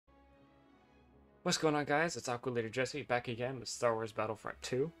What's going on, guys? It's AquaLeaderJesse back again with Star Wars Battlefront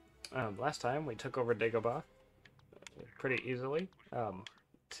 2. Last time we took over Dagobah pretty easily.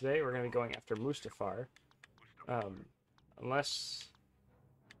 Today we're going to be going after Mustafar, um, unless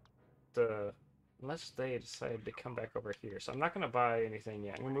the unless they decide to come back over here. So I'm not going to buy anything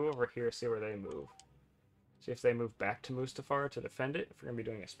yet. I'm going to move over here, see where they move. See if they move back to Mustafar to defend it, if we're going to be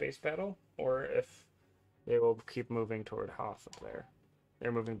doing a space battle, or if they will keep moving toward Hoth up there.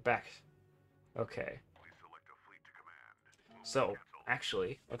 They're moving back. Okay. So,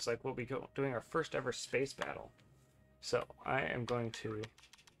 actually, looks like we'll be doing our first ever space battle. So, I am going to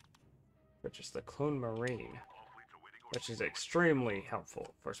purchase the Clone Marine, which is extremely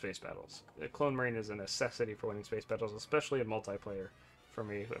helpful for space battles. The Clone Marine is a necessity for winning space battles, especially in multiplayer. For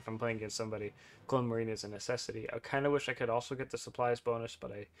me, if I'm playing against somebody, Clone Marine is a necessity. I kind of wish I could also get the supplies bonus,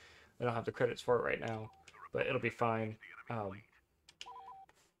 but I don't have the credits for it right now. But it'll be fine.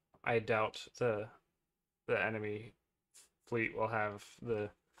 I doubt the enemy fleet will have the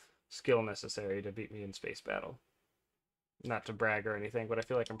skill necessary to beat me in space battle. Not to brag or anything, but I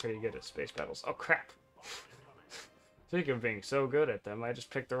feel like I'm pretty good at space battles. Oh, crap! Speaking of being so good at them, I just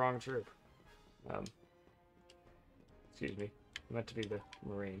picked the wrong troop. Excuse me. I meant to be the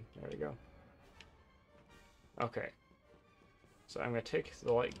Marine. There we go. Okay. So I'm going to take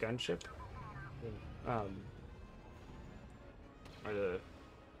the light gunship. Or the...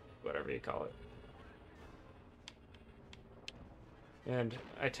 whatever you call it. And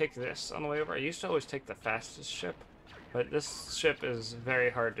I take this on the way over. I used to always take the fastest ship, but this ship is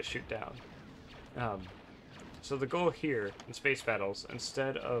very hard to shoot down. So the goal here in space battles,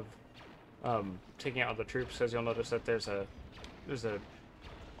 instead of taking out the troops, because you'll notice that there's a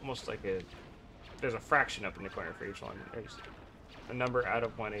almost like there's a fraction up in the corner for each one. There's a number out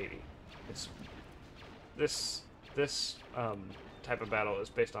of 180. It's this type of battle is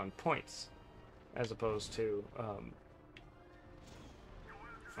based on points, as opposed to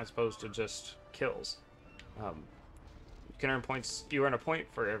just kills. You can earn points. You earn a point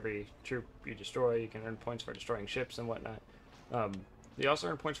for every troop you destroy. You can earn points for destroying ships and whatnot. You also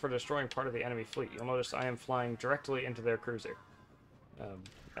earn points for destroying part of the enemy fleet. You'll notice I am flying directly into their cruiser.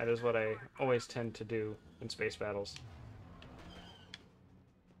 That is what I always tend to do in space battles.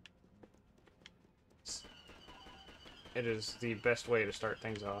 It is the best way to start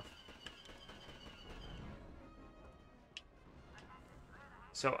things off.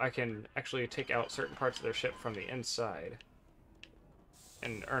 So I can actually take out certain parts of their ship from the inside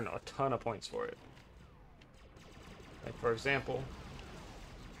and earn a ton of points for it. Like, for example,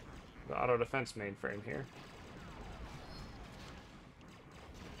 the auto defense mainframe here.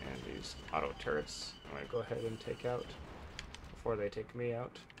 And these auto turrets I'm going to go ahead and take out before they take me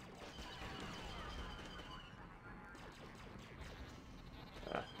out.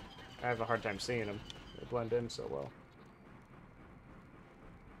 I have a hard time seeing them. They blend in so well.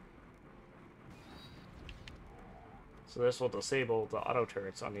 So this will disable the auto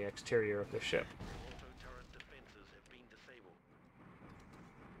turrets on the exterior of the ship,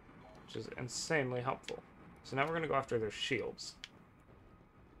 which is insanely helpful. So now we're going to go after their shields.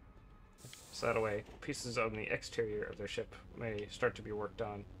 So that way, pieces on the exterior of their ship may start to be worked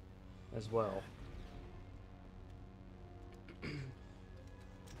on as well.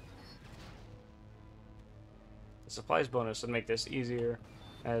 The supplies bonus would make this easier,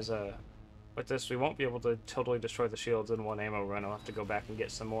 as with this we won't be able to totally destroy the shields in one ammo run. I'll have to go back and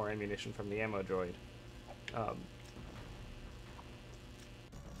get some more ammunition from the ammo droid.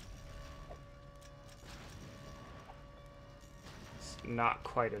 It's not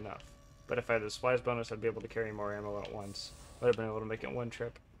quite enough. But if I had the supplies bonus, I'd be able to carry more ammo at once. I'd have been able to make it one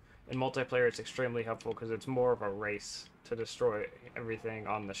trip. In multiplayer, it's extremely helpful because it's more of a race to destroy everything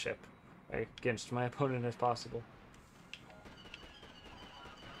on the ship against my opponent as possible.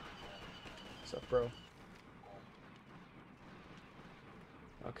 What's up, bro?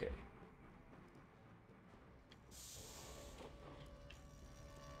 Okay.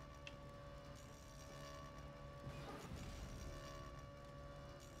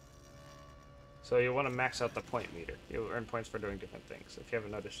 So you want to max out the point meter. You'll earn points for doing different things. If you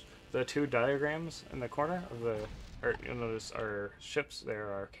haven't noticed, the two diagrams in the corner of you'll notice are ships.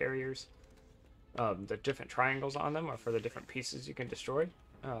 There are carriers. The different triangles on them are for the different pieces you can destroy.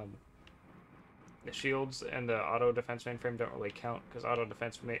 The shields and the auto defense mainframe don't really count because auto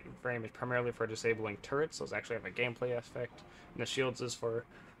defense mainframe is primarily for disabling turrets. Those actually have a gameplay aspect, and the shields is for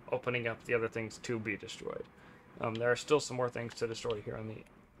opening up the other things to be destroyed. There are still some more things to destroy here on the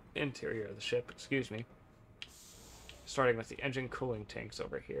interior of the ship. Excuse me. Starting with the engine cooling tanks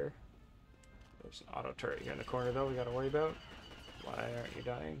over here. There's an auto turret here in the corner, though, we gotta worry about. Why aren't you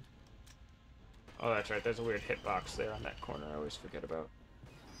dying? Oh, that's right. There's a weird hitbox there on that corner I always forget about.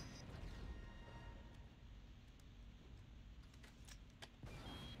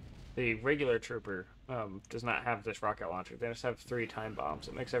 The regular trooper does not have this rocket launcher. They just have 3 time bombs.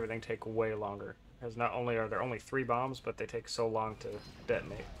 It makes everything take way longer. Because not only are there only 3 bombs, but they take so long to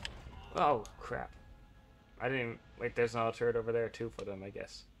detonate. Oh, crap. I didn't even... Wait, there's an auto turret over there, too, for them, I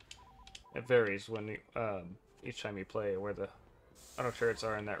guess. It varies when you, each time you play where the auto turrets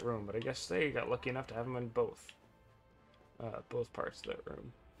are in that room, but I guess they got lucky enough to have them in both parts of that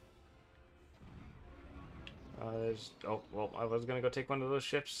room. Oh, well, I was gonna go take one of those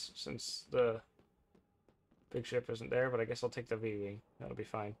ships since the big ship isn't there, but I guess I'll take the V-Wing. That'll be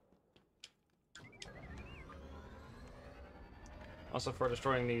fine. Also, for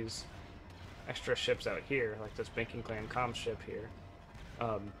destroying these extra ships out here, like this Banking Clan comm ship here,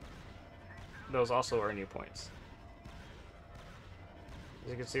 those also earn you points.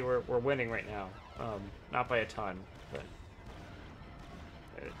 As you can see, we're winning right now. Not by a ton, but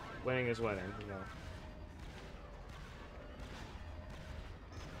winning is winning, you know.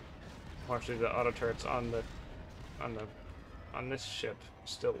 Actually, the auto turrets on this ship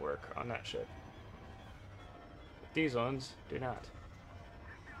still work on that ship. But these ones do not.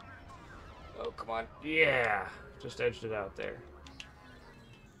 Oh, come on. Yeah! Just edged it out there.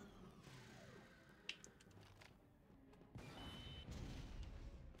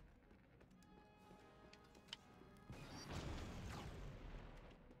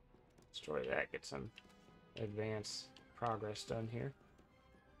 Destroy that, get some advance progress done here.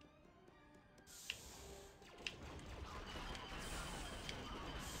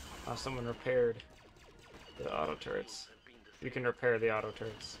 Oh, someone repaired the auto turrets. You can repair the auto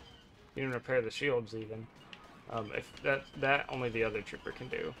turrets. You can repair the shields even. If that only the other trooper can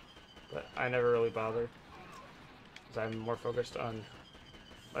do, but I never really bother because I'm more focused on.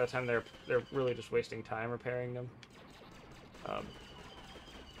 By the time they're really just wasting time repairing them.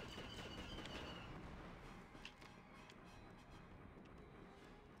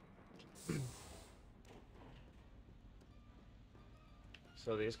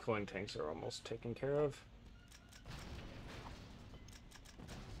 So these cooling tanks are almost taken care of.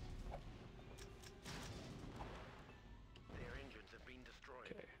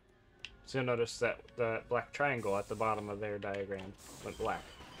 Okay. So you'll notice that the black triangle at the bottom of their diagram went black.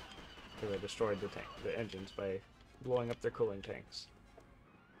 Because they destroyed the engines by blowing up their cooling tanks.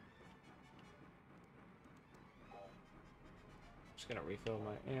 Just gonna refill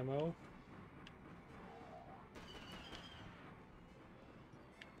my ammo.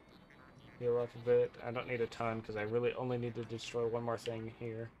 Heal up a bit. I don't need a ton because I really only need to destroy one more thing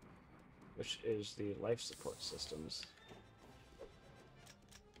here, which is the life support systems.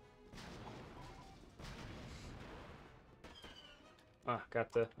 Ah,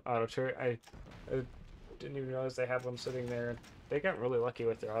 got the auto turret. I didn't even realize they had one sitting there. They got really lucky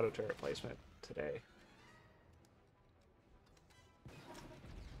with their auto turret placement today.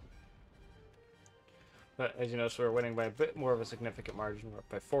 But as you notice, we're winning by a bit more of a significant margin. We're up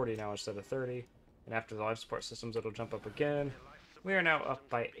by 40 now instead of 30. And after the life support systems, it'll jump up again. We are now up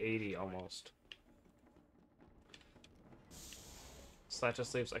by 80 almost. So that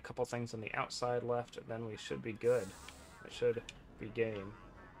just leaves a couple things on the outside left, and then we should be good. It should be game.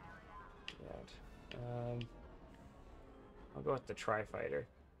 I'll go with the Tri-Fighter.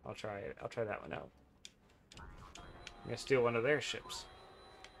 I'll try it. I'll try that one out. I'm gonna steal one of their ships.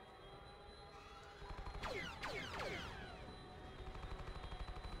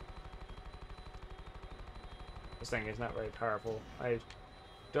 This thing is not very powerful. I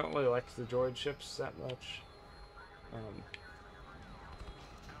don't really like the droid ships that much.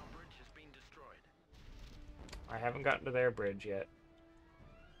 I haven't gotten to their bridge yet,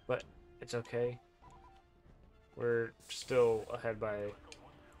 but it's okay. We're still ahead by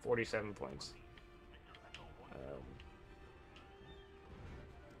 47 points. I'm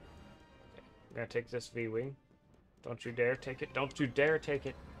gonna take this V-Wing. Don't you dare take it. Don't you dare take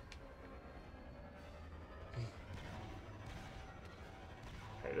it.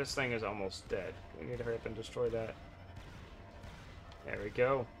 Okay, this thing is almost dead. We need to hurry up and destroy that. There we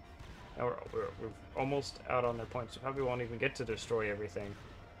go. Now we're almost out on their points. We probably won't even get to destroy everything.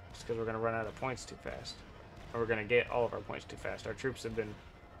 Just because we're going to run out of points too fast. Or we're going to get all of our points too fast. Our troops have been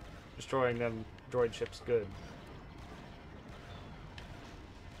destroying them droid ships good.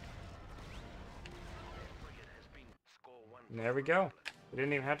 And there we go. We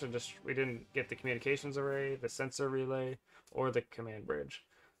didn't even have to we didn't get the communications array, the sensor relay, or the command bridge.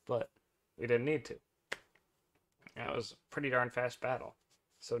 But we didn't need to. That was a pretty darn fast battle.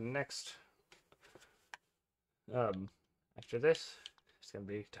 So next, after this, it's going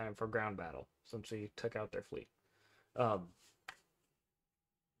to be time for ground battle since we took out their fleet.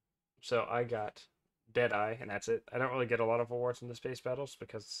 So I got Deadeye, and that's it. I don't really get a lot of awards in the space battles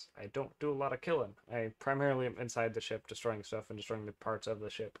because I don't do a lot of killing. I primarily am inside the ship destroying stuff and destroying the parts of the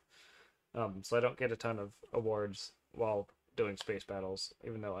ship. So I don't get a ton of awards while doing space battles,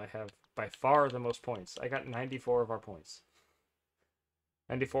 even though I have by far the most points. I got 94 of our points.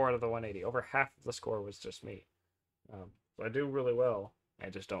 94 out of the 180. Over half of the score was just me. So I do really well. I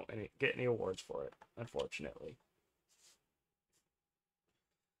just don't get any awards for it, unfortunately.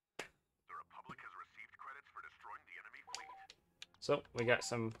 The Republic has received credits for destroying the enemy fleet. So we got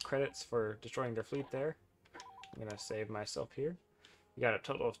some credits for destroying their fleet there. I'm gonna save myself here. We got a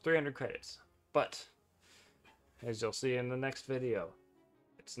total of 300 credits, but as you'll see in the next video,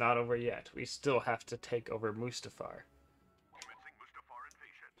 it's not over yet. We still have to take over Mustafar. Commencing Mustafar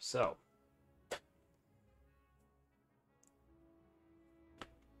invasion. So,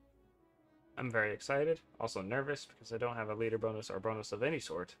 I'm very excited, also nervous because I don't have a leader bonus or bonus of any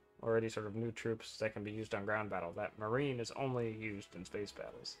sort, or any sort of new troops that can be used on ground battle. That Marine is only used in space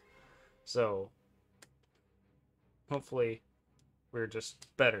battles. So, hopefully, we're just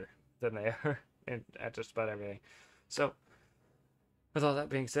better than they are at just about everything. So, with all that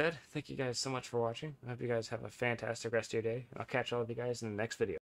being said, thank you guys so much for watching. I hope you guys have a fantastic rest of your day. I'll catch all of you guys in the next video.